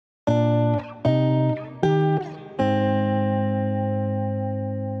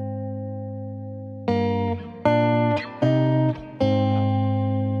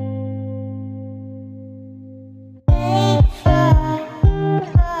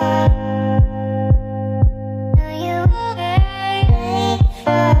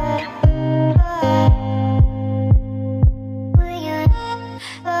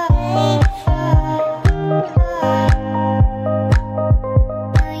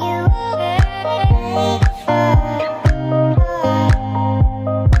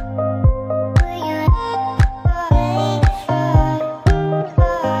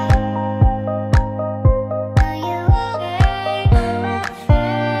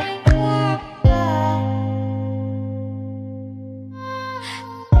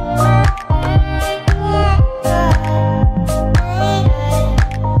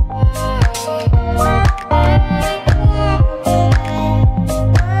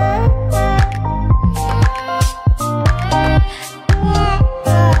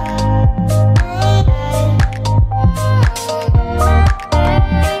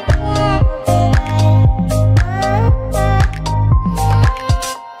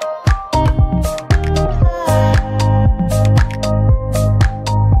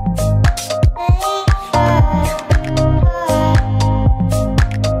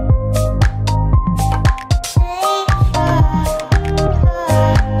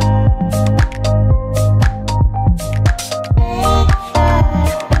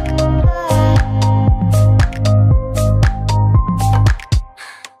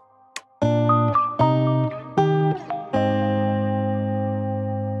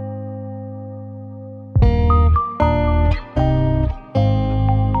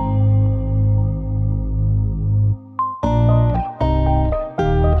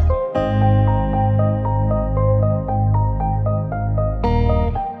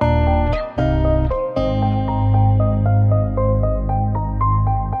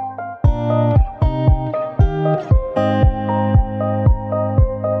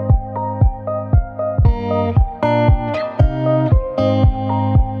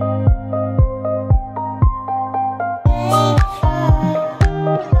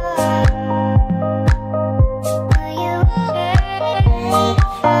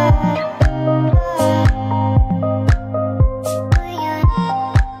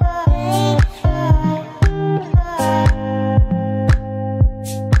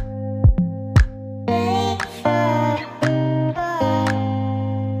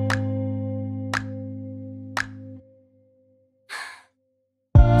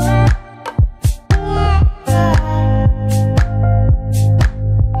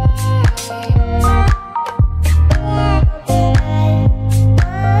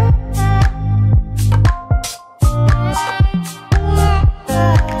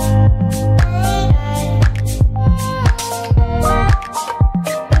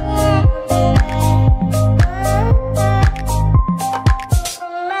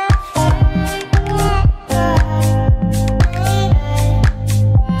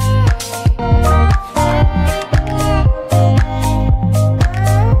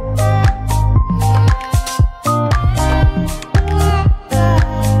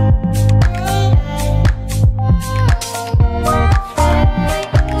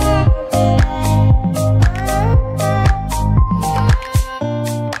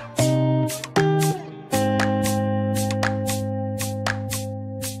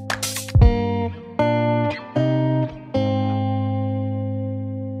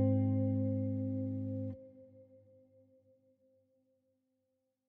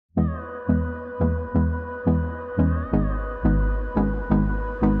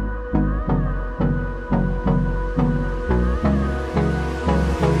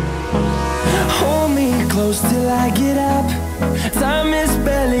close till I get up. Time is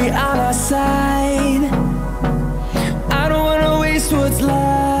barely on our side. I don't wanna waste what's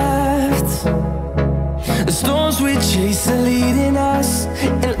left. The storms we chase are leading us,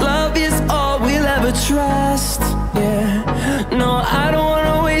 and love is all we'll ever trust. Yeah, no, I don't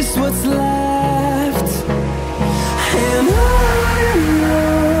wanna waste what's left. And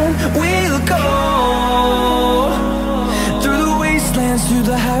on we'll go, through the wastelands, through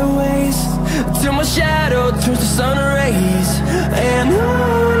the highways, till my shadow turns to sun rays. And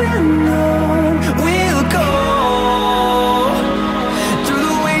on we'll go, through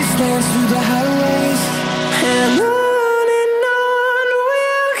the wastelands, through the highways, and on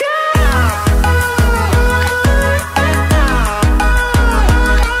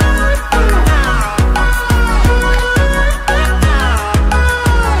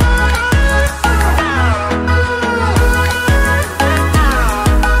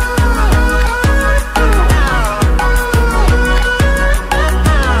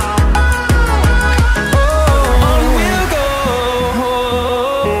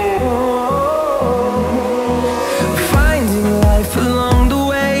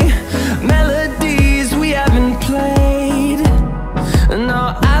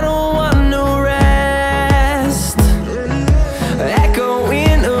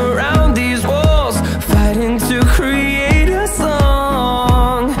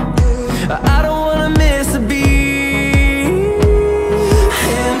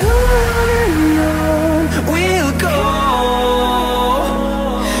we'll go.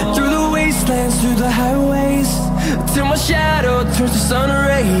 Through the highways, till my shadow turns to sun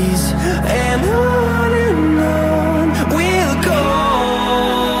rays. And on